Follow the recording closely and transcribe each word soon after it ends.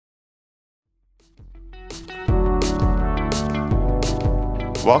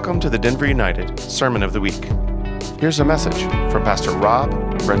Welcome to the Denver United Sermon of the Week. Here's a message from Pastor Rob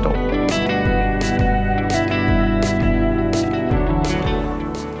Brendel.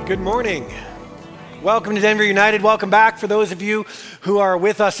 Good morning. Welcome to Denver United. Welcome back for those of you who are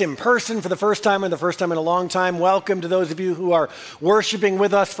with us in person for the first time or the first time in a long time. Welcome to those of you who are worshiping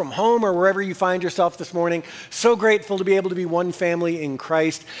with us from home or wherever you find yourself this morning. So grateful to be able to be one family in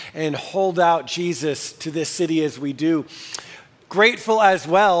Christ and hold out Jesus to this city as we do. Grateful as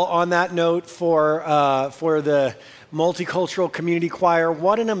well on that note for the Multicultural Community Choir.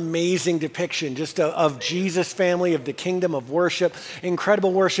 What an amazing depiction just of Jesus' family, of the kingdom of worship,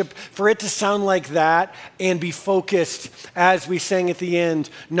 incredible worship. For it to sound like that and be focused as we sang at the end,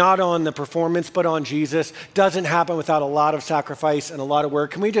 not on the performance, but on Jesus, doesn't happen without a lot of sacrifice and a lot of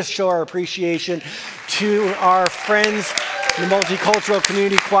work. Can we just show our appreciation to our friends in the Multicultural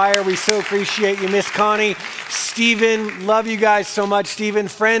Community Choir? We so appreciate you, Miss Connie. Stephen, love you guys so much. Stephen,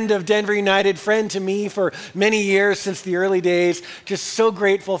 friend of Denver United, friend to me for many years since the early days. Just so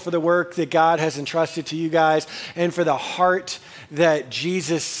grateful for the work that God has entrusted to you guys and for the heart that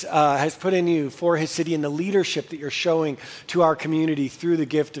Jesus has put in you for his city and the leadership that you're showing to our community through the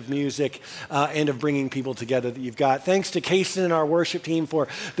gift of music and of bringing people together that you've got. Thanks to Kason and our worship team for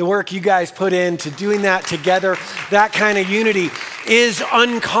the work you guys put into doing that together. That kind of unity is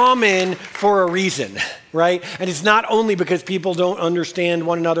uncommon for a reason, right? And it's not only because people don't understand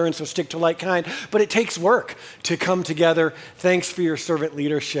one another and so stick to like kind, but it takes work to come together. Thanks for your servant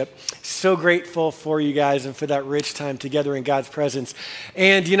leadership. So grateful for you guys and for that rich time together in God's presence.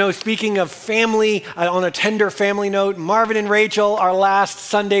 And, you know, speaking of family, on a tender family note, Marvin and Rachel, our last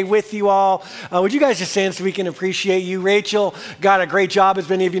Sunday with you all. Would you guys just stand so we can appreciate you? Rachel got a great job. As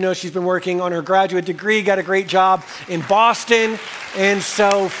many of you know, she's been working on her graduate degree, got a great job in Boston. And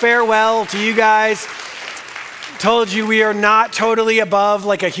so farewell to you guys. Told you we are not totally above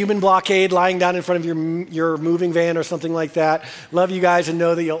like a human blockade lying down in front of your moving van or something like that. Love you guys and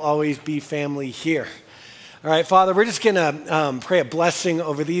know that you'll always be family here. All right, Father, we're just going to pray a blessing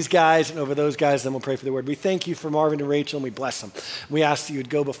over these guys and over those guys, then we'll pray for the word. We thank you for Marvin and Rachel, and we bless them. We ask that you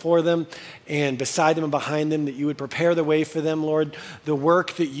would go before them and beside them and behind them, that you would prepare the way for them, Lord, the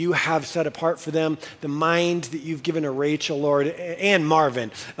work that you have set apart for them, the mind that you've given to Rachel, Lord, and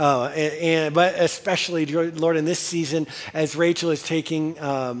Marvin, but especially, Lord, in this season, as Rachel is taking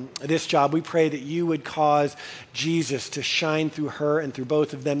this job, we pray that you would cause Jesus to shine through her and through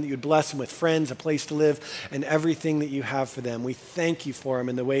both of them, that you would bless them with friends, a place to live, and everything that you have for them. We thank you for them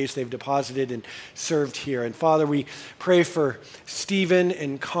and the ways they've deposited and served here. And Father, we pray for Stephen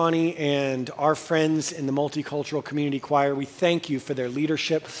and Connie and our friends in the Multicultural Community Choir. We thank you for their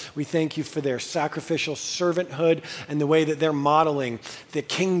leadership. We thank you for their sacrificial servanthood and the way that they're modeling the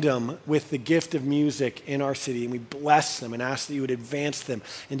kingdom with the gift of music in our city. And we bless them and ask that you would advance them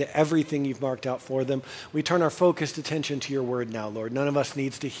into everything you've marked out for them. We turn our focused attention to your word now, Lord. None of us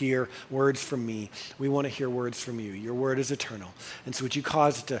needs to hear words from me. We want to hear words from you. Your word is eternal. And so would you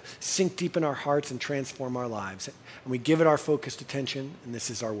cause it to sink deep in our hearts and transform our lives? And we give it our focused attention, and this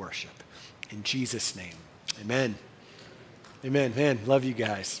is our worship. In Jesus' name, amen. Amen. Man, love you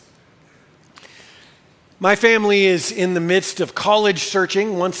guys. My family is in the midst of college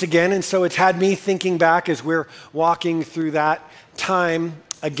searching once again, and so it's had me thinking back as we're walking through that time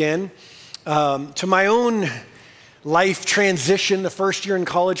again to my own life transition. The first year in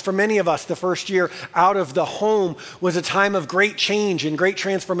college, for many of us, the first year out of the home was a time of great change and great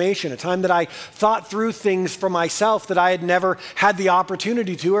transformation, a time that I thought through things for myself that I had never had the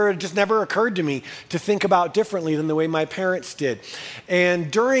opportunity to, or it just never occurred to me to think about differently than the way my parents did. And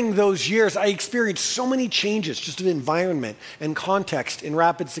during those years, I experienced so many changes just of environment and context in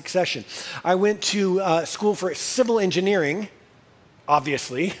rapid succession. I went to school for civil engineering,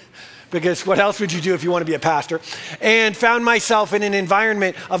 obviously, because what else would you do if you want to be a pastor? And found myself in an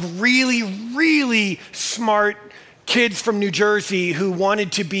environment of really, really smart kids from New Jersey who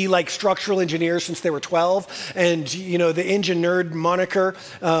wanted to be like structural engineers since they were 12. And, you know, the engine nerd moniker,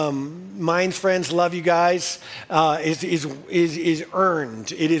 Minds Friends, love you guys, is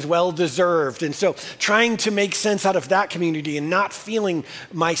earned. It is well-deserved. And so trying to make sense out of that community and not feeling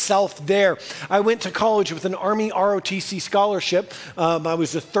myself there, I went to college with an Army ROTC scholarship. I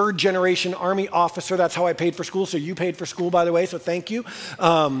was a third-generation Army officer. That's how I paid for school. So you paid for school, by the way, so thank you.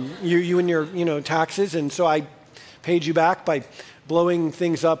 You and your taxes. And so I paid you back by blowing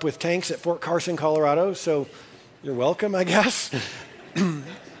things up with tanks at Fort Carson, Colorado. So you're welcome, I guess.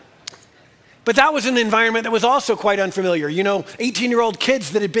 But that was an environment that was also quite unfamiliar. 18-year-old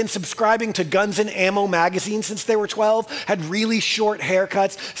kids that had been subscribing to Guns and Ammo magazine since they were 12, had really short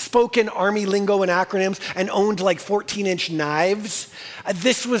haircuts, spoken Army lingo and acronyms, and owned like 14-inch knives.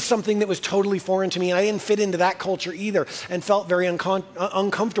 This was something that was totally foreign to me, and I didn't fit into that culture either, and felt very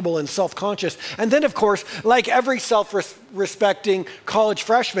uncomfortable and self-conscious. And then, of course, like every self-respecting college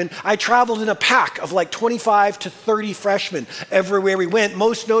freshman, I traveled in a pack of like 25 to 30 freshmen everywhere we went,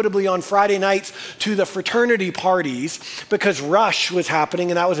 most notably on Friday nights to the fraternity parties, because Rush was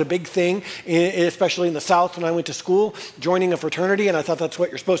happening, and that was a big thing, especially in the South when I went to school, joining a fraternity, and I thought that's what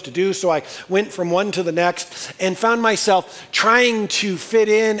you're supposed to do. So I went from one to the next and found myself trying to fit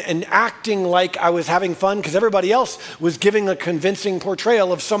in and acting like I was having fun because everybody else was giving a convincing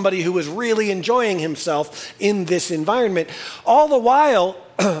portrayal of somebody who was really enjoying himself in this environment. All the while,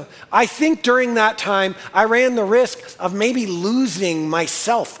 I think during that time, I ran the risk of maybe losing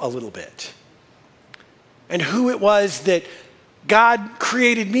myself a little bit and who it was that God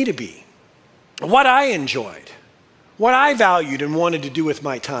created me to be, what I enjoyed, what I valued and wanted to do with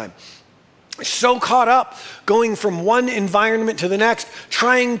my time. So caught up going from one environment to the next,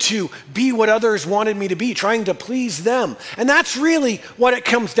 trying to be what others wanted me to be, trying to please them. And that's really what it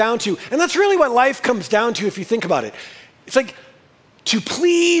comes down to. And that's really what life comes down to if you think about it. It's like to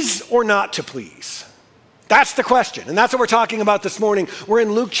please or not to please. That's the question. And that's what we're talking about this morning. We're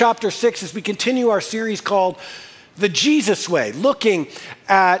in Luke chapter 6 as we continue our series called The Jesus Way, looking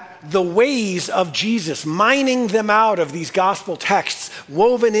at the ways of Jesus, mining them out of these gospel texts,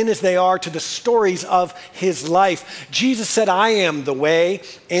 woven in as they are to the stories of his life. Jesus said, I am the way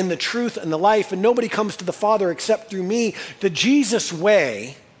and the truth and the life, and nobody comes to the Father except through me. The Jesus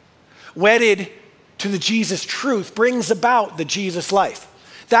way, wedded to the Jesus truth, brings about the Jesus life.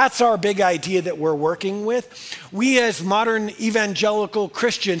 That's our big idea that we're working with. We as modern evangelical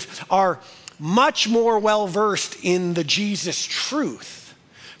Christians are much more well-versed in the Jesus truth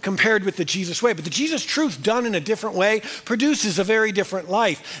compared with the Jesus way. But the Jesus truth done in a different way produces a very different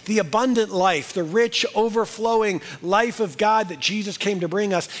life. The abundant life, the rich, overflowing life of God that Jesus came to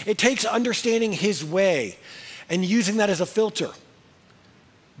bring us. It takes understanding his way and using that as a filter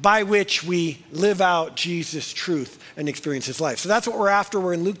by which we live out Jesus' truth and experience his life. So that's what we're after.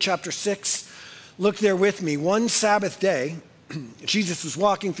 We're in Luke chapter 6. Look there with me. One Sabbath day, Jesus was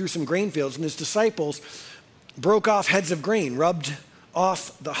walking through some grain fields, and his disciples broke off heads of grain, rubbed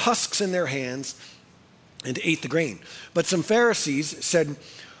off the husks in their hands, and ate the grain. But some Pharisees said,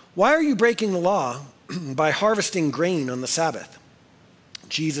 why are you breaking the law by harvesting grain on the Sabbath?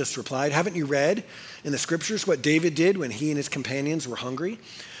 Jesus replied, haven't you read in the scriptures what David did when he and his companions were hungry?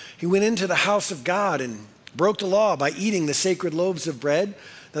 He went into the house of God and broke the law by eating the sacred loaves of bread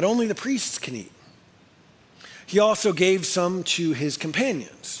that only the priests can eat. He also gave some to his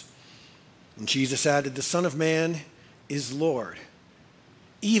companions. And Jesus added, the Son of Man is Lord,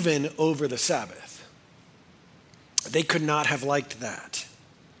 even over the Sabbath. They could not have liked that.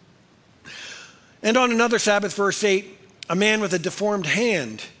 And on another Sabbath, verse 8, a man with a deformed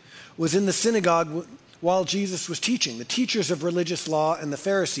hand was in the synagogue while Jesus was teaching. The teachers of religious law and the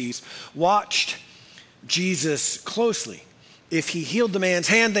Pharisees watched Jesus closely. If he healed the man's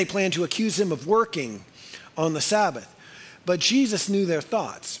hand, they planned to accuse him of working on the Sabbath. But Jesus knew their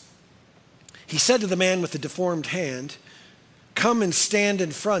thoughts. He said to the man with the deformed hand, come and stand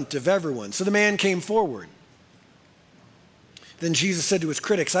in front of everyone. So the man came forward. Then Jesus said to his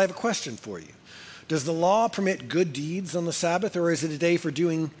critics, I have a question for you. Does the law permit good deeds on the Sabbath, or is it a day for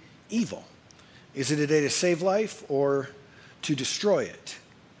doing evil? Is it a day to save life or to destroy it?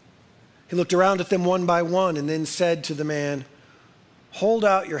 He looked around at them one by one and then said to the man, hold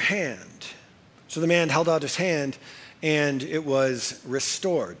out your hand. So the man held out his hand, and it was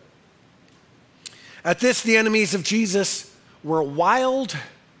restored. At this, the enemies of Jesus were wild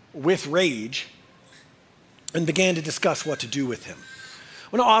with rage and began to discuss what to do with him.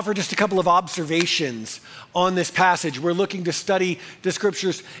 I want to offer just a couple of observations on this passage. We're looking to study the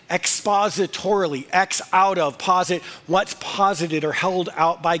scriptures expositorily, ex out of, posit what's posited or held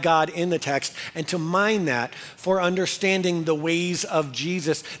out by God in the text, and to mine that for understanding the ways of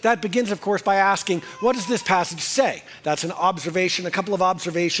Jesus. That begins, of course, by asking, what does this passage say? That's an observation, a couple of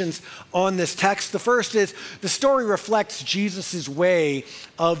observations on this text. The first is the story reflects Jesus' way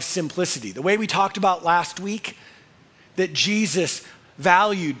of simplicity. The way we talked about last week, that Jesus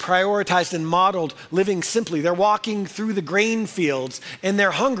valued, prioritized, and modeled living simply. They're walking through the grain fields and they're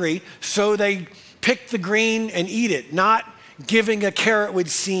hungry, so they pick the grain and eat it, not giving a care, it would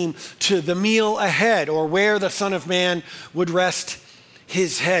seem, to the meal ahead or where the Son of Man would rest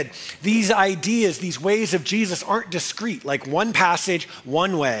his head. These ideas, these ways of Jesus aren't discrete, like one passage,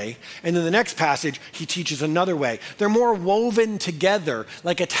 one way, and then the next passage, he teaches another way. They're more woven together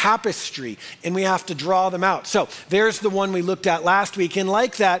like a tapestry, and we have to draw them out. So there's the one we looked at last week, and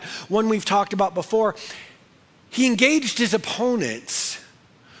like that, one we've talked about before, he engaged his opponents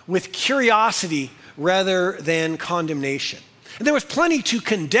with curiosity rather than condemnation. And there was plenty to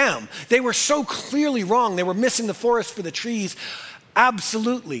condemn. They were so clearly wrong. They were missing the forest for the trees.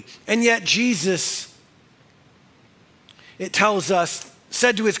 Absolutely. And yet Jesus, it tells us,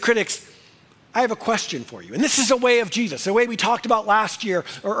 said to his critics, I have a question for you. And this is a way of Jesus, a way we talked about last year,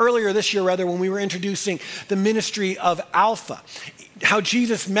 or earlier this year rather, when we were introducing the ministry of Alpha. How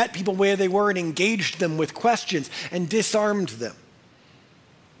Jesus met people where they were and engaged them with questions and disarmed them.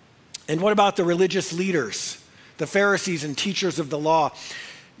 And what about the religious leaders? The Pharisees and teachers of the law,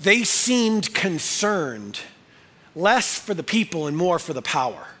 they seemed concerned less for the people and more for the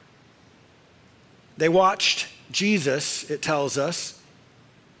power. They watched Jesus, it tells us.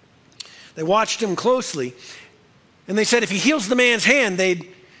 They watched him closely, and they said if he heals the man's hand, they'd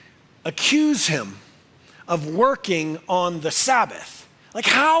accuse him of working on the Sabbath. Like,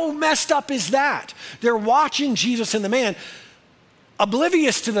 how messed up is that? They're watching Jesus and the man,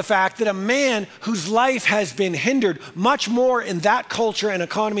 oblivious to the fact that a man whose life has been hindered much more in that culture and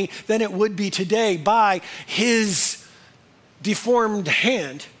economy than it would be today by his deformed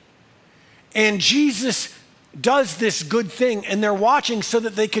hand. And Jesus does this good thing, and they're watching so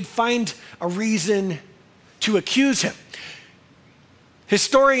that they could find a reason to accuse him.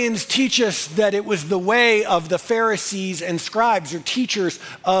 Historians teach us that it was the way of the Pharisees and scribes, or teachers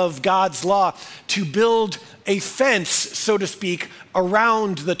of God's law, to build a fence, so to speak,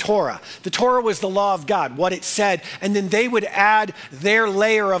 around the Torah. The Torah was the law of God, what it said, and then they would add their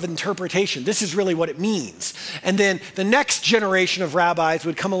layer of interpretation. This is really what it means. And then the next generation of rabbis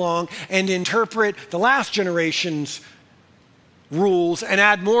would come along and interpret the last generation's rules and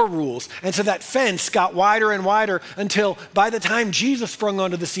add more rules. And so that fence got wider and wider until by the time Jesus sprung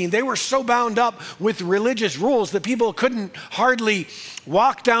onto the scene, they were so bound up with religious rules that people couldn't hardly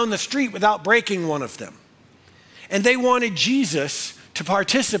walk down the street without breaking one of them. And they wanted Jesus to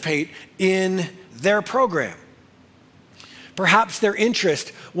participate in their program. Perhaps their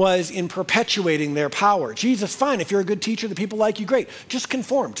interest was in perpetuating their power. Jesus, fine, if you're a good teacher, the people like you, great. Just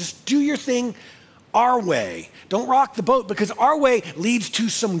conform, just do your thing our way. Don't rock the boat, because our way leads to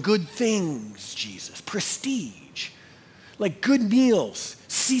some good things, Jesus. Prestige, like good meals,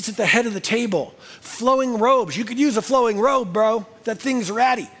 seats at the head of the table, flowing robes. You could use a flowing robe, bro. That thing's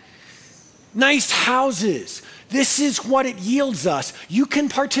ratty. Nice houses. This is what it yields us. You can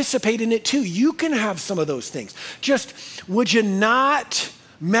participate in it too. You can have some of those things. Just, would you not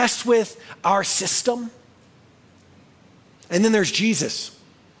mess with our system? And then there's Jesus.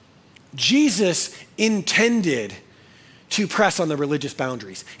 Jesus intended to press on the religious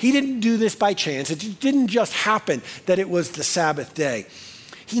boundaries. He didn't do this by chance. It didn't just happen that it was the Sabbath day.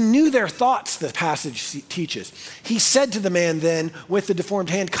 He knew their thoughts, the passage teaches. He said to the man then with the deformed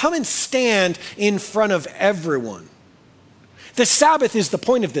hand, come and stand in front of everyone. The Sabbath is the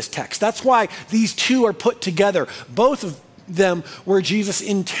point of this text. That's why these two are put together. Both of them were Jesus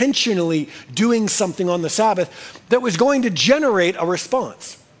intentionally doing something on the Sabbath that was going to generate a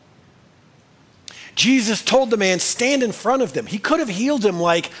response. Jesus told the man, stand in front of them. He could have healed him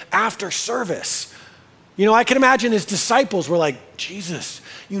like after service. You know, I can imagine his disciples were like, Jesus,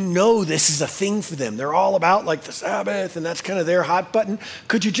 you know this is a thing for them. They're all about like the Sabbath, and that's kind of their hot button.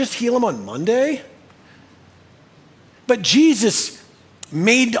 Could you just heal him on Monday? But Jesus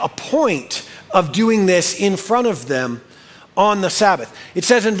made a point of doing this in front of them on the Sabbath. It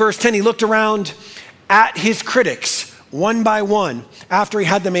says in verse 10, he looked around at his critics one by one after he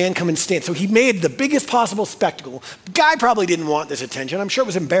had the man come and stand. So he made the biggest possible spectacle. The guy probably didn't want this attention. I'm sure it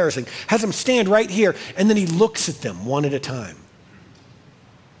was embarrassing. Has him stand right here, and then he looks at them one at a time.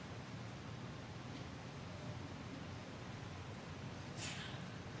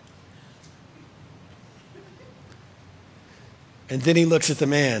 And then he looks at the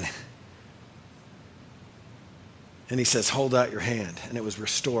man and he says, hold out your hand. And it was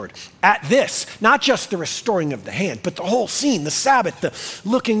restored. At this, not just the restoring of the hand, but the whole scene, the Sabbath, the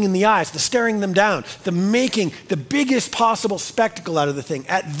looking in the eyes, the staring them down, the making the biggest possible spectacle out of the thing.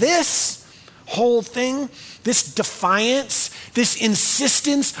 At this whole thing, this defiance, this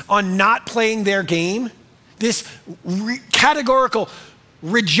insistence on not playing their game, this categorical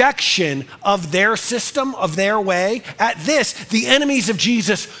rejection of their system, of their way, at this, the enemies of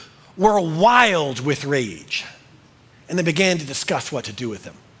Jesus were wild with rage. And they began to discuss what to do with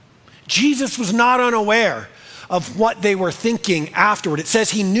him. Jesus was not unaware of what they were thinking afterward. It says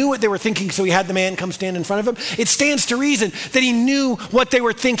he knew what they were thinking, so he had the man come stand in front of him. It stands to reason that he knew what they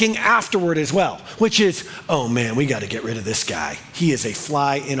were thinking afterward as well, which is, oh man, we got to get rid of this guy. He is a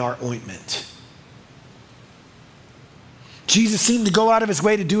fly in our ointment. Jesus seemed to go out of his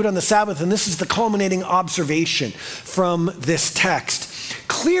way to do it on the Sabbath, and this is the culminating observation from this text.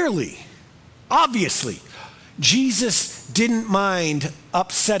 Clearly, obviously, Jesus didn't mind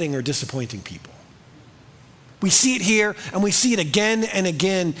upsetting or disappointing people. We see it here, and we see it again and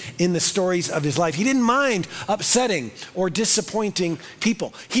again in the stories of his life. He didn't mind upsetting or disappointing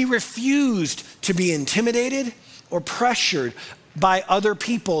people. He refused to be intimidated or pressured by other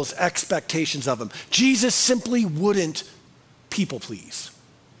people's expectations of him. Jesus simply wouldn't people please.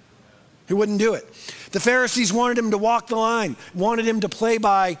 He wouldn't do it. The Pharisees wanted him to walk the line, wanted him to play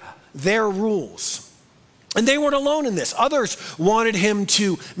by their rules. And they weren't alone in this. Others wanted him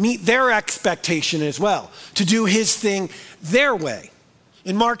to meet their expectation as well, to do his thing their way.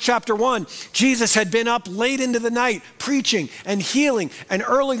 In Mark chapter 1, Jesus had been up late into the night preaching and healing, and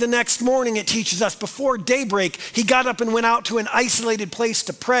early the next morning, it teaches us, before daybreak, he got up and went out to an isolated place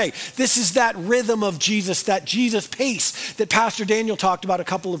to pray. This is that rhythm of Jesus, that Jesus pace that Pastor Daniel talked about a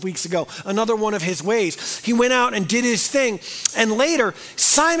couple of weeks ago, another one of his ways. He went out and did his thing, and later,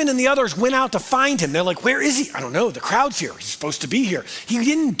 Simon and the others went out to find him. They're like, where is he? I don't know, the crowd's here. He's supposed to be here. He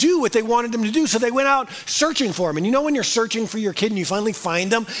didn't do what they wanted him to do, so they went out searching for him. And you know when you're searching for your kid and you finally find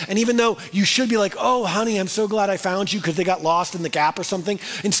them, and even though you should be like, oh, honey, I'm so glad I found you because they got lost in the gap or something,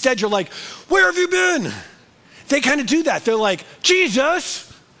 instead you're like, where have you been? They kind of do that. They're like, Jesus,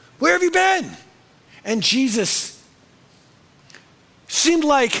 where have you been? And Jesus seemed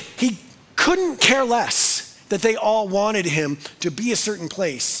like he couldn't care less that they all wanted him to be a certain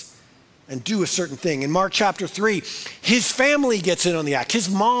place and do a certain thing. In Mark chapter 3, his family gets in on the act, his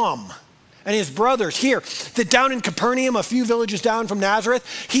mom and his brothers here, that down in Capernaum, a few villages down from Nazareth,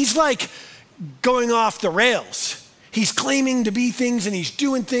 he's like going off the rails. He's claiming to be things, and he's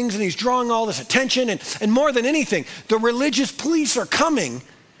doing things, and he's drawing all this attention. And more than anything, the religious police are coming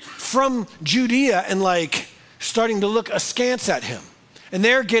from Judea and like starting to look askance at him. And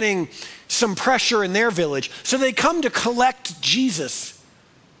they're getting some pressure in their village. So they come to collect Jesus,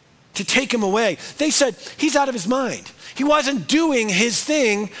 to take him away. They said, he's out of his mind. He wasn't doing his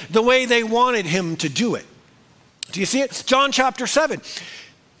thing the way they wanted him to do it. Do you see it? John chapter 7.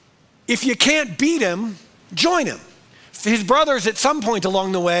 If you can't beat him, join him. His brothers at some point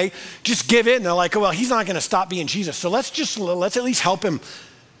along the way just give in. They're like, oh, well, he's not going to stop being Jesus. So let's at least help him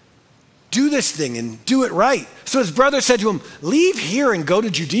do this thing and do it right. So his brother said to him, leave here and go to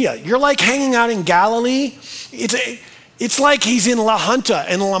Judea. You're like hanging out in Galilee. It's like he's in La Junta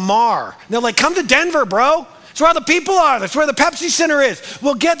and Lamar. And they're like, come to Denver, bro. That's where the people are. That's where the Pepsi Center is.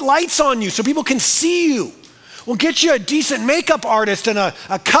 We'll get lights on you so people can see you. We'll get you a decent makeup artist and a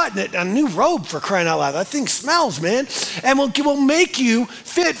cut and a new robe, for crying out loud. That thing smells, man. And we'll make you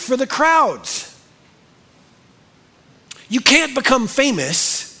fit for the crowds. You can't become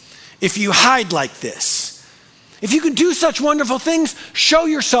famous if you hide like this. If you can do such wonderful things, show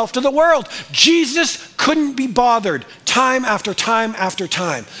yourself to the world. Jesus couldn't be bothered time after time after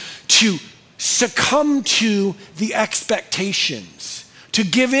time to succumb to the expectations, to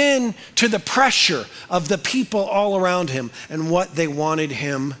give in to the pressure of the people all around him and what they wanted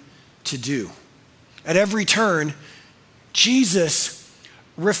him to do. At every turn, Jesus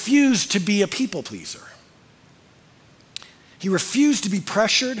refused to be a people pleaser. He refused to be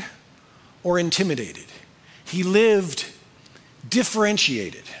pressured or intimidated. He lived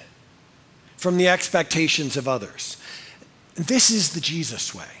differentiated from the expectations of others. This is the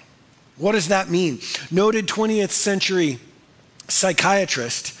Jesus way. What does that mean? Noted 20th century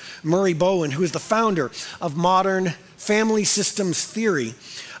psychiatrist Murray Bowen, who is the founder of modern family systems theory,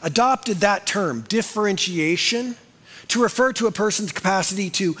 adopted that term, differentiation, to refer to a person's capacity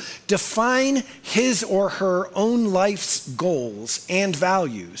to define his or her own life's goals and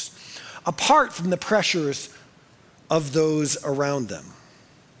values apart from the pressures of those around them.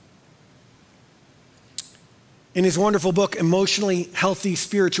 In his wonderful book, Emotionally Healthy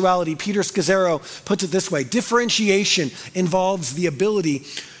Spirituality, Peter Scazzero puts it this way: differentiation involves the ability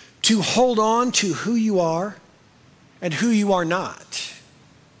to hold on to who you are and who you are not.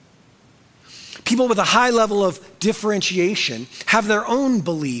 People with a high level of differentiation have their own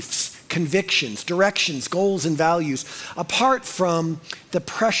beliefs, convictions, directions, goals, and values apart from the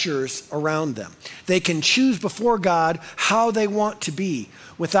pressures around them. They can choose before God how they want to be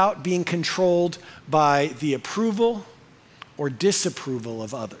without being controlled by the approval or disapproval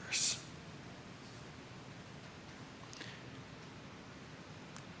of others.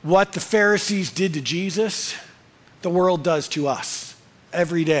 What the Pharisees did to Jesus the world does to us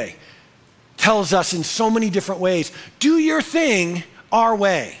every day. Tells us in so many different ways, do your thing our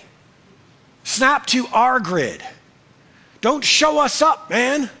way. Snap to our grid. Don't show us up,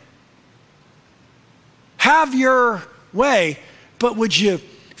 man. Have your way, but would you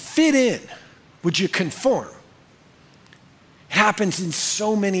fit in? Would you conform? It happens in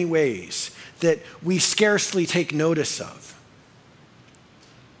so many ways that we scarcely take notice of.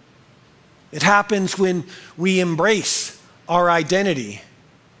 It happens when we embrace our identity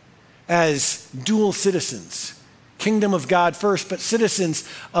as dual citizens, kingdom of God first, but citizens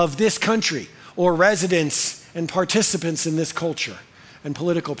of this country, or residents and participants in this culture and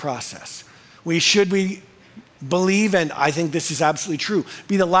political process. We believe, and I think this is absolutely true,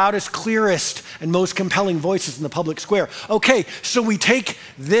 be the loudest, clearest, and most compelling voices in the public square. Okay, so we take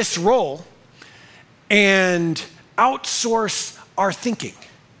this role and outsource our thinking.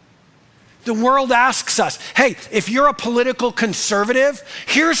 The world asks us, hey, if you're a political conservative,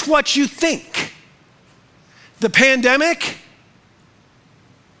 here's what you think. The pandemic,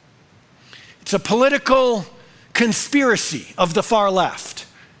 it's a political conspiracy of the far left.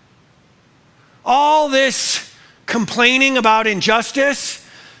 All this complaining about injustice,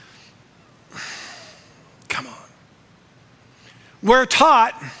 come on. We're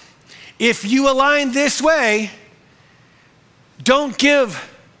taught, if you align this way, don't give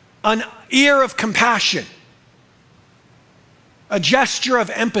an ear of compassion, a gesture of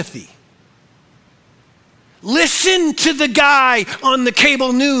empathy. Listen to the guy on the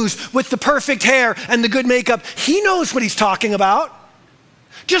cable news with the perfect hair and the good makeup. He knows what he's talking about.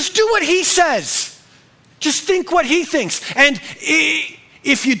 Just do what he says. Just think what he thinks. And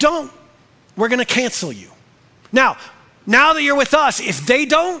if you don't, we're going to cancel you. Now that you're with us, if they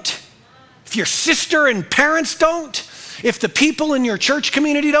don't, if your sister and parents don't, if the people in your church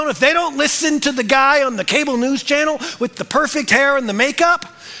community don't, if they don't listen to the guy on the cable news channel with the perfect hair and the makeup,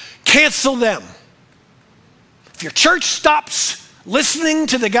 cancel them. If your church stops listening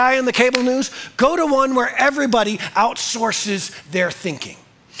to the guy on the cable news, go to one where everybody outsources their thinking.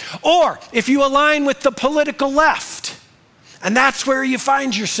 Or if you align with the political left, and that's where you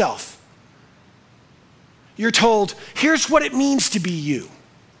find yourself, you're told, here's what it means to be you.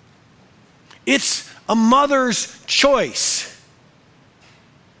 It's a mother's choice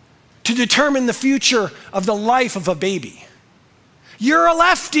to determine the future of the life of a baby. You're a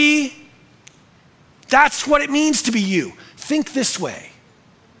lefty. That's what it means to be you. Think this way.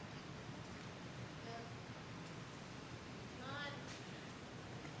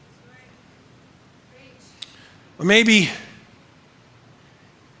 Or maybe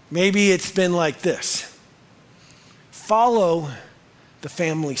it's been like this. Follow the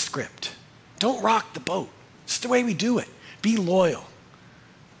family script. Don't rock the boat. It's the way we do it. Be loyal.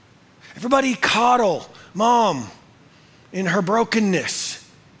 Everybody coddle mom in her brokenness.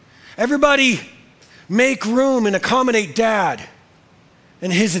 Everybody make room and accommodate dad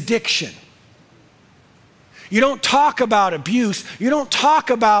and his addiction. You don't talk about abuse. You don't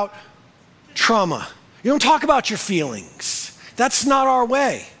talk about trauma. You don't talk about your feelings. That's not our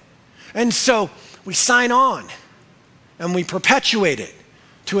way. And so we sign on and we perpetuate it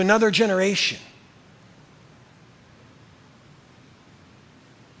to another generation.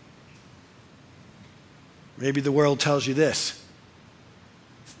 Maybe the world tells you this.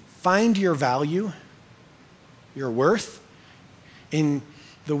 Find your value, your worth, in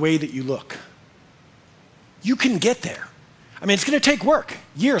the way that you look. You can get there. I mean, it's going to take work,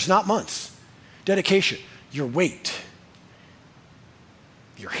 years, not months. Dedication, your weight,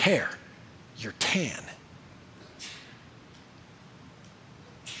 your hair, your tan,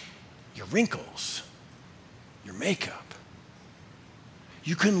 your wrinkles, your makeup.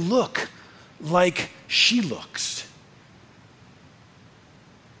 You can look like she looks.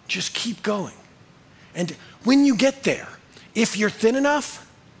 Just keep going. And when you get there, if you're thin enough,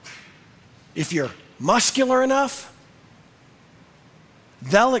 if you're muscular enough,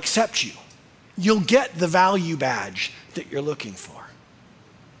 they'll accept you. You'll get the value badge that you're looking for.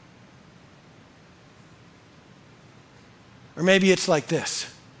 Or maybe it's like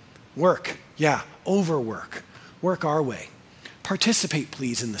this. Work, yeah, overwork. Work our way. Participate,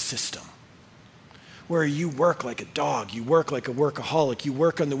 please, in the system where you work like a dog, you work like a workaholic, you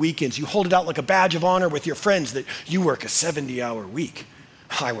work on the weekends, you hold it out like a badge of honor with your friends that you work a 70-hour week.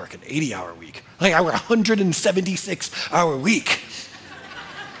 I work an 80-hour week. I work a 176-hour week.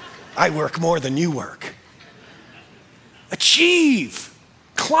 I work more than you work. Achieve.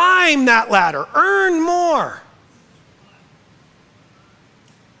 Climb that ladder. Earn more.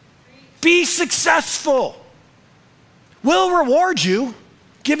 Be successful. We'll reward you,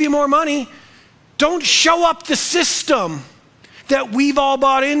 give you more money. Don't show up the system that we've all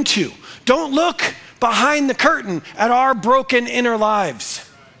bought into. Don't look behind the curtain at our broken inner lives.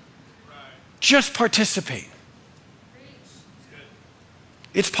 Just participate.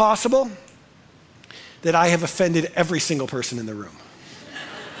 It's possible that I have offended every single person in the room.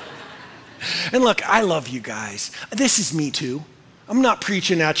 And look, I love you guys. This is me too. I'm not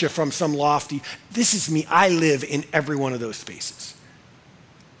preaching at you from some lofty, this is me. I live in every one of those spaces,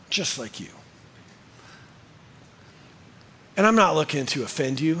 just like you. And I'm not looking to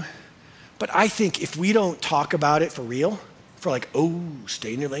offend you, but I think if we don't talk about it for real, for like, oh,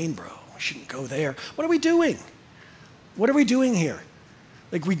 stay in your lane, bro, we shouldn't go there. What are we doing? What are we doing here?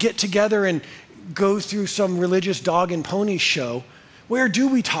 Like we get together and go through some religious dog and pony show. Where do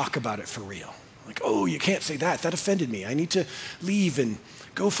we talk about it for real? Like, oh, you can't say that. That offended me. I need to leave and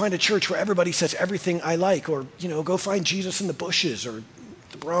go find a church where everybody says everything I like, or, go find Jesus in the bushes or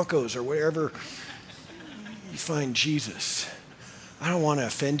the Broncos or wherever you find Jesus. I don't want to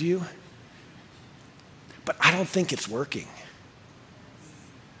offend you, but I don't think it's working.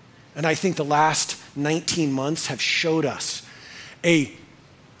 And I think the last 19 months have showed us a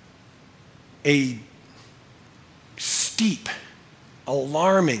steep,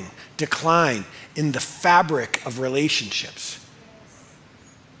 alarming decline in the fabric of relationships,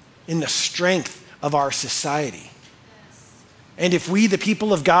 in the strength of our society. And if we, the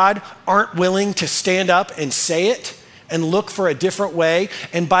people of God, aren't willing to stand up and say it and look for a different way,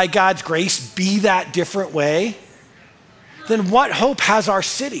 and by God's grace be that different way, then what hope has our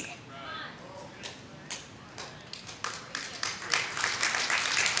city?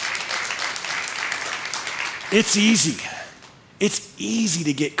 It's easy. It's easy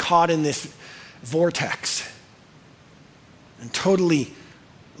to get caught in this vortex and totally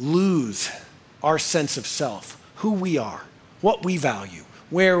lose our sense of self, who we are, what we value,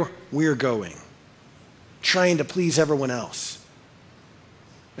 where we're going, trying to please everyone else.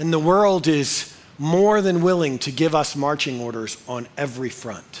 And the world is more than willing to give us marching orders on every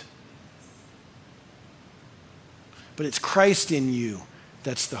front. But it's Christ in you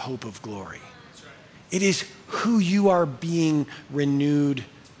that's the hope of glory. It is who you are being renewed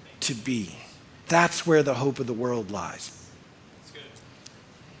to be. That's where the hope of the world lies.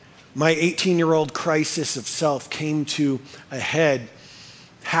 My 18-year-old crisis of self came to a head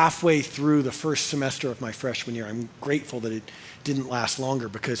halfway through the first semester of my freshman year. I'm grateful that it didn't last longer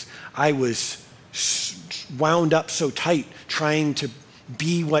because I was wound up so tight trying to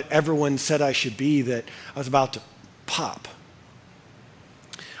be what everyone said I should be that I was about to pop.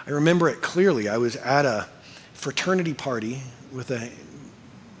 I remember it clearly. I was at a fraternity party with a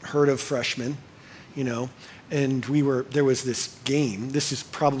herd of freshmen, and there was this game. This is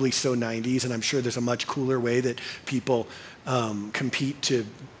probably so 90s, and I'm sure there's a much cooler way that people compete to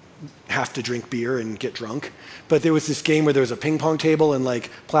have to drink beer and get drunk. But there was this game where there was a ping pong table and like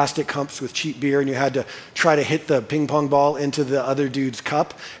plastic cups with cheap beer, and you had to try to hit the ping pong ball into the other dude's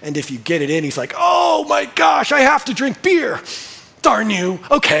cup. And if you get it in, he's like, oh my gosh, I have to drink beer. Darn you,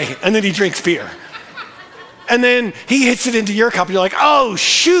 okay. And then he drinks beer. And then he hits it into your cup, and you're like, oh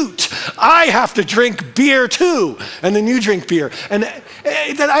shoot, I have to drink beer too. And then you drink beer. And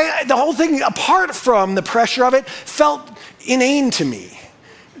the whole thing, apart from the pressure of it, felt inane to me.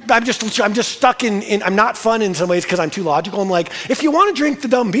 I'm just stuck in I'm not fun in some ways because I'm too logical. I'm like, if you want to drink the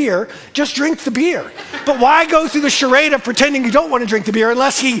dumb beer, just drink the beer. But why go through the charade of pretending you don't want to drink the beer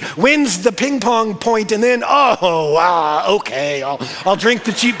unless he wins the ping pong point and then, okay, I'll drink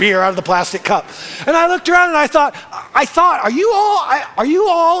the cheap beer out of the plastic cup. And I looked around and I thought, are you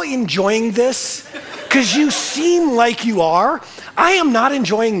all enjoying this? Because you seem like you are. I am not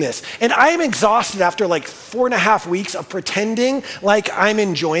enjoying this. And I am exhausted after like 4.5 weeks of pretending like I'm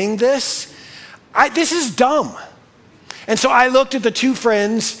enjoying this. This is dumb. And so I looked at the three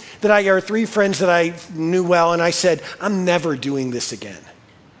friends that I knew well, and I said, I'm never doing this again.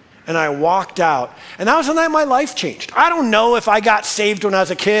 And I walked out, and that was the night my life changed. I don't know if I got saved when I was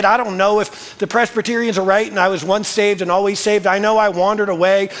a kid. I don't know if the Presbyterians are right and I was once saved and always saved. I know I wandered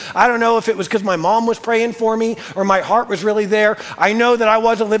away. I don't know if it was because my mom was praying for me or my heart was really there. I know that I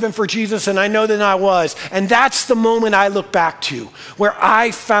wasn't living for Jesus, and I know that I was. And that's the moment I look back to, where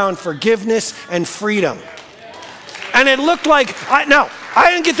I found forgiveness and freedom. And it looked like, I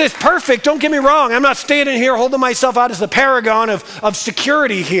didn't get this perfect, don't get me wrong. I'm not standing here holding myself out as the paragon of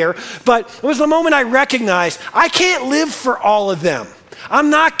security here, but it was the moment I recognized I can't live for all of them. I'm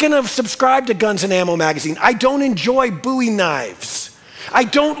not gonna subscribe to Guns and Ammo magazine. I don't enjoy Bowie knives. I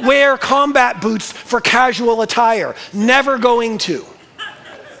don't wear combat boots for casual attire. Never going to.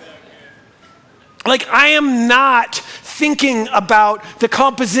 Like, I am not thinking about the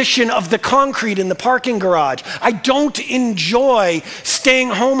composition of the concrete in the parking garage. I don't enjoy staying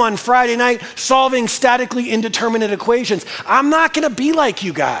home on Friday night solving statically indeterminate equations. I'm not going to be like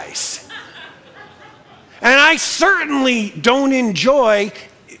you guys. And I certainly don't enjoy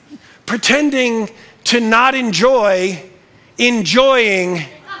pretending to not enjoying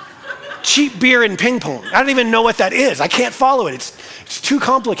cheap beer and ping pong. I don't even know what that is. I can't follow it. It's too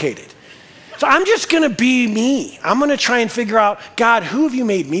complicated. So I'm just going to be me. I'm going to try and figure out, God, who have you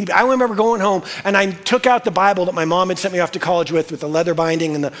made me to be? I remember going home and I took out the Bible that my mom had sent me off to college with the leather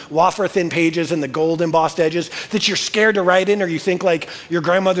binding and the wafer thin pages and the gold embossed edges that you're scared to write in, or you think like your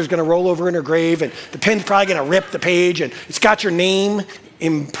grandmother's going to roll over in her grave and the pen's probably going to rip the page and it's got your name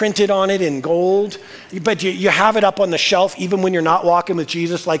imprinted on it in gold. But you have it up on the shelf even when you're not walking with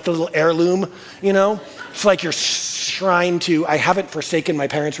Jesus, like the little heirloom, you know? It's like your shrine to, I haven't forsaken my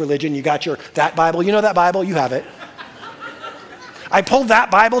parents' religion. You got that Bible. You know that Bible? You have it. I pulled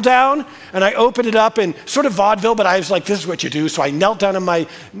that Bible down and I opened it up in sort of vaudeville, but I was like, this is what you do. So I knelt down in my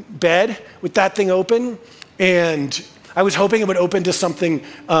bed with that thing open, and I was hoping it would open to something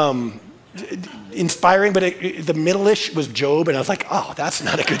inspiring, but the middle-ish was Job, and I was like, oh, that's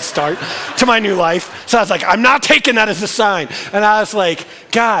not a good start to my new life. So I was like, I'm not taking that as a sign. And I was like,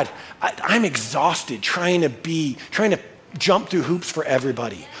 God, I'm exhausted trying to jump through hoops for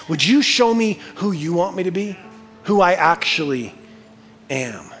everybody. Would you show me who you want me to be? Who I actually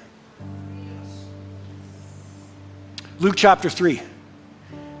am? Luke chapter 3.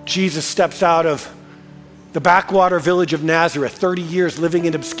 Jesus steps out of the backwater village of Nazareth, 30 years living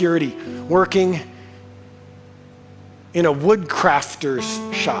in obscurity, working in a woodcrafter's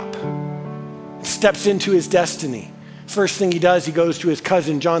shop. Steps into his destiny. First thing he does, he goes to his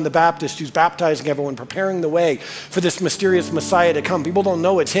cousin, John the Baptist, who's baptizing everyone, preparing the way for this mysterious Messiah to come. People don't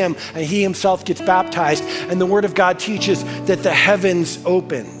know it's him, and he himself gets baptized. And the Word of God teaches that the heavens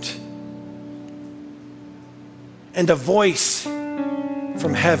opened. And a voice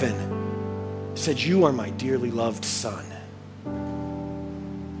from heaven said, "You are my dearly loved Son.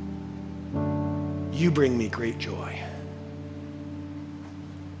 You bring me great joy."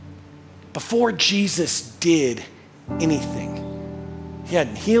 Before Jesus did anything, he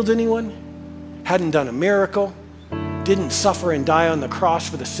hadn't healed anyone, hadn't done a miracle, didn't suffer and die on the cross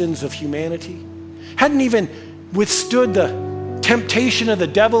for the sins of humanity, hadn't even withstood the temptation of the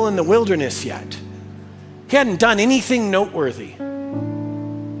devil in the wilderness yet. He hadn't done anything noteworthy.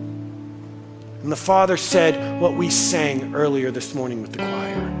 And the Father said what we sang earlier this morning with the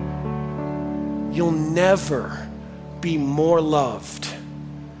choir. You'll never be more loved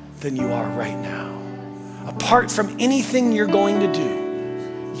than you are right now. Apart from anything you're going to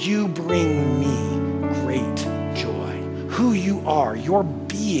do, you bring me great joy. Who you are, your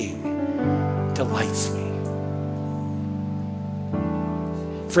being, delights me.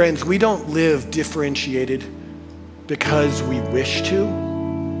 Friends, we don't live differentiated because we wish to.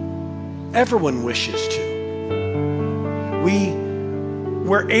 Everyone wishes to.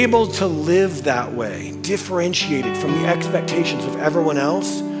 We're able to live that way, differentiated from the expectations of everyone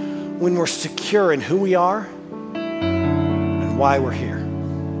else, when we're secure in who we are and why we're here.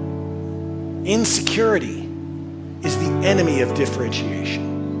 Insecurity is the enemy of differentiation.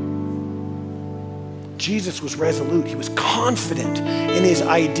 Jesus was resolute. He was confident in his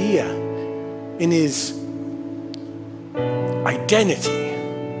idea, in his identity.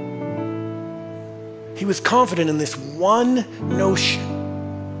 He was confident in this one notion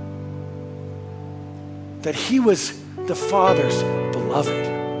that he was the Father's beloved,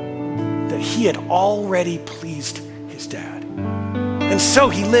 that he had already pleased his dad. And so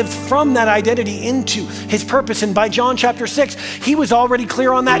he lived from that identity into his purpose. And by John chapter 6, he was already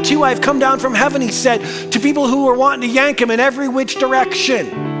clear on that too. I've come down from heaven, he said, to people who were wanting to yank him in every which direction,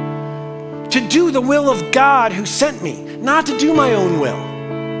 to do the will of God who sent me, not to do my own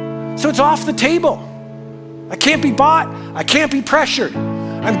will. So it's off the table. I can't be bought. I can't be pressured.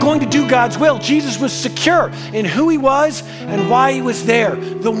 I'm going to do God's will. Jesus was secure in who he was and why he was there.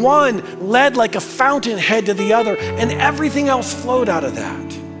 The one led like a fountainhead to the other, and everything else flowed out of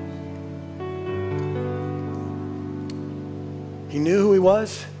that. He knew who he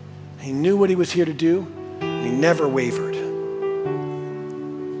was. He knew what he was here to do, and he never wavered.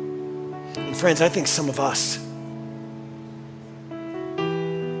 And friends, I think some of us,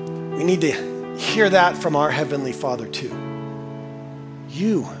 we need to hear that from our Heavenly Father too.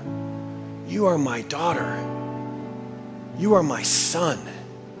 You are my daughter. You are my son.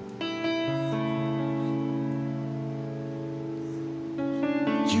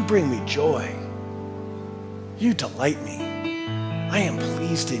 You bring me joy. You delight me. I am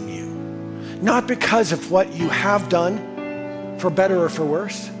pleased in you. not because of what you have done, for better or for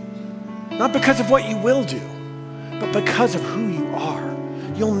worse, not because of what you will do, but because of who you are.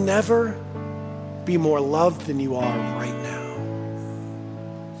 You'll never be more loved than you are right now.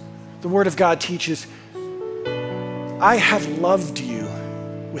 The Word of God teaches, I have loved you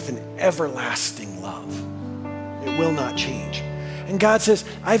with an everlasting love. It will not change. And God says,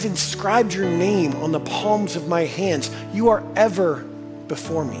 I've inscribed your name on the palms of my hands. You are ever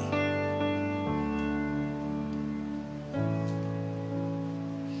before me.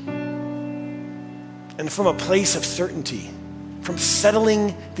 And from a place of certainty, from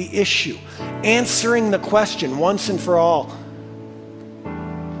settling the issue, answering the question once and for all,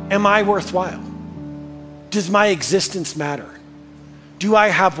 am I worthwhile? Does my existence matter? Do I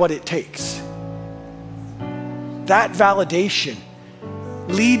have what it takes? That validation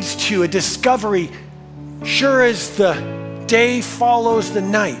leads to a discovery, sure as the day follows the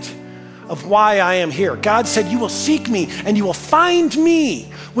night, of why I am here. God said, you will seek me and you will find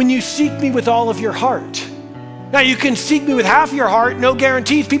me when you seek me with all of your heart. Now you can seek me with half your heart, no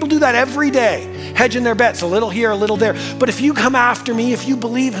guarantees. People do that every day, hedging their bets, a little here, a little there. But if you come after me, if you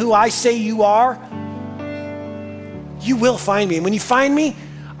believe who I say you are, you will find me. And when you find me,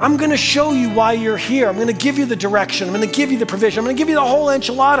 I'm gonna show you why you're here. I'm gonna give you the direction. I'm gonna give you the provision. I'm gonna give you the whole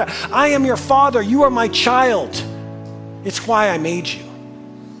enchilada. I am your father. You are my child. It's why I made you.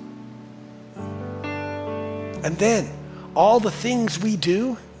 And then all the things we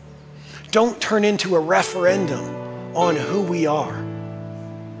do don't turn into a referendum on who we are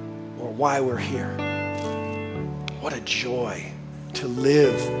or why we're here. What a joy to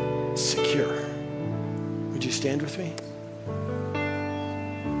live secure. Would you stand with me?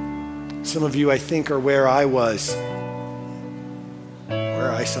 Some of you, I think, are where I was,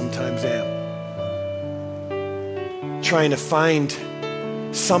 where I sometimes am. Trying to find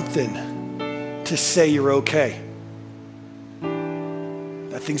something to say you're okay.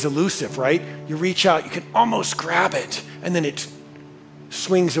 That thing's elusive, right? You reach out, you can almost grab it, and then it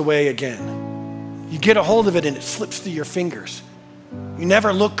swings away again. You get a hold of it and it slips through your fingers. You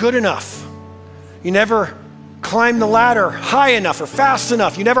never look good enough. You never climb the ladder high enough or fast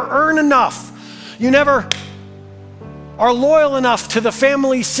enough. You never earn enough. You never are loyal enough to the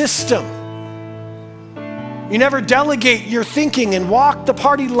family system. You never delegate your thinking and walk the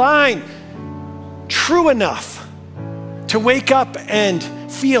party line true enough to wake up and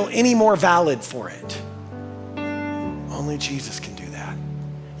feel any more valid for it. Only Jesus can do that.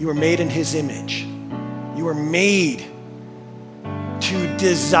 You were made in his image. You were made to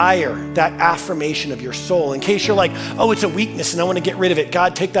desire that affirmation of your soul. In case you're like, oh, it's a weakness and I want to get rid of it.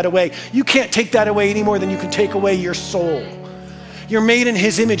 God, take that away. You can't take that away any more than you can take away your soul. You're made in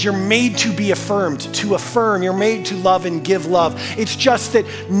his image. You're made to be affirmed, to affirm. You're made to love and give love. It's just that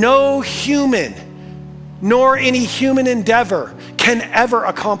no human, nor any human endeavor can ever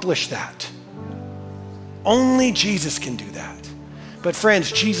accomplish that. Only Jesus can do that. But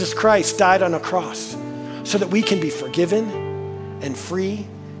friends, Jesus Christ died on a cross so that we can be forgiven and free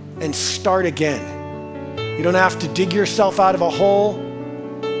and start again. You don't have to dig yourself out of a hole.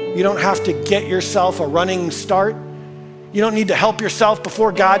 You don't have to get yourself a running start. You don't need to help yourself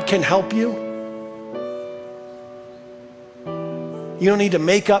before God can help you. You don't need to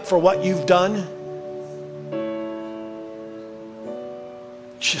make up for what you've done.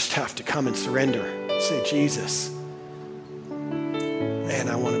 You just have to come and surrender. Say, Jesus, man,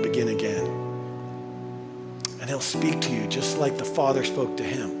 I want to begin again. And he'll speak to you just like the Father spoke to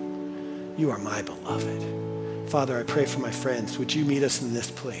him. You are my beloved. Father, I pray for my friends. Would you meet us in this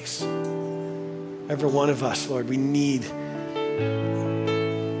place? Every one of us, Lord, we need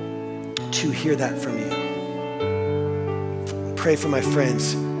to hear that from you. Pray for my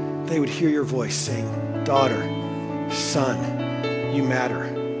friends. They would hear your voice saying, daughter, son, you matter.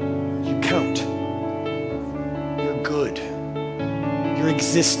 You count. You're good. Your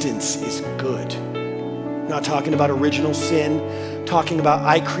existence is good. I'm not talking about original sin, talking about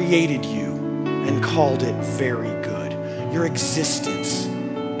I created you and called it very good. Your existence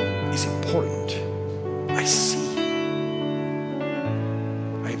is important. I see you.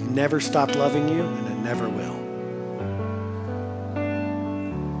 I've never stopped loving you and I never will.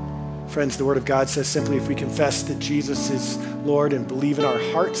 Friends, the Word of God says simply, if we confess that Jesus is Lord and believe in our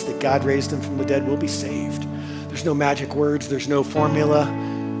hearts that God raised him from the dead, we'll be saved. There's no magic words. There's no formula.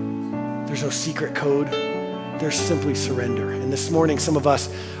 There's no secret code. There's simply surrender. And this morning, some of us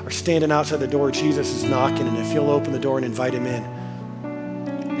are standing outside the door. Jesus is knocking, and if you'll open the door and invite him in,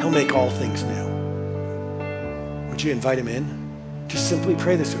 he'll make all things new. Would you invite him in? Just simply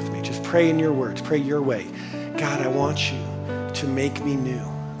pray this with me. Just pray in your words. Pray your way. God, I want you to make me new.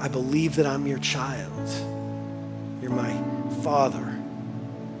 I believe that I'm your child. You're my father.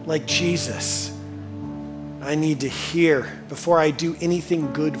 Like Jesus, I need to hear before I do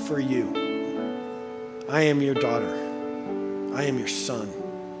anything good for you. I am your daughter. I am your son.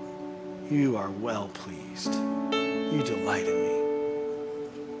 You are well pleased. You delight in me.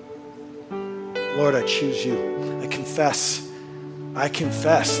 Lord, I choose you. I confess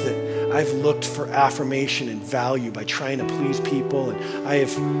that I've looked for affirmation and value by trying to please people, and I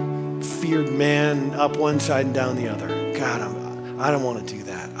have feared man up one side and down the other. God, I don't want to do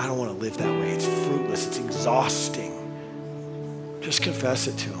that. I don't want to live that way. It's fruitless. It's exhausting. Just confess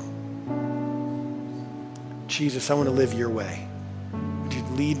it to him. Jesus, I want to live your way. Would you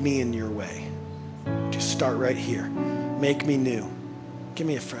lead me in your way? Would you start right here? Make me new. Give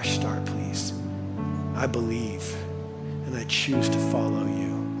me a fresh start, please. I believe, and I choose to follow you.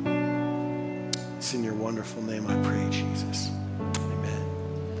 It's in your wonderful name I pray, Jesus. Amen.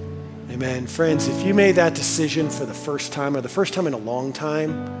 Amen. Friends, if you made that decision for the first time or the first time in a long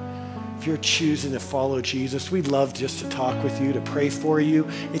time, if you're choosing to follow Jesus, we'd love just to talk with you, to pray for you.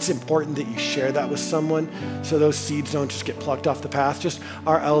 It's important that you share that with someone so those seeds don't just get plucked off the path. Just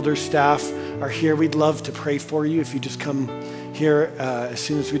our elders, staff are here. We'd love to pray for you if you just come here as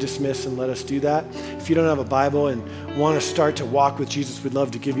soon as we dismiss and let us do that. If you don't have a Bible and want to start to walk with Jesus, we'd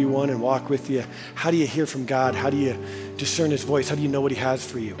love to give you one and walk with you. How do you hear from God? How do you discern his voice? How do you know what he has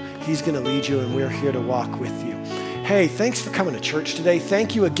for you? He's going to lead you, and we're here to walk with you. Hey, thanks for coming to church today.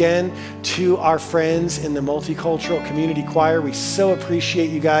 Thank you again to our friends in the Multicultural Community Choir. We so appreciate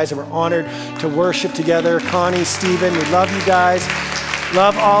you guys, and we're honored to worship together. Connie, Stephen, we love you guys.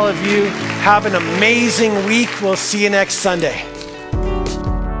 Love all of you. Have an amazing week. We'll see you next Sunday.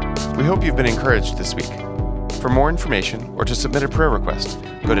 We hope you've been encouraged this week. For more information or to submit a prayer request,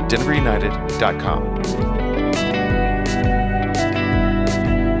 go to denverunited.com.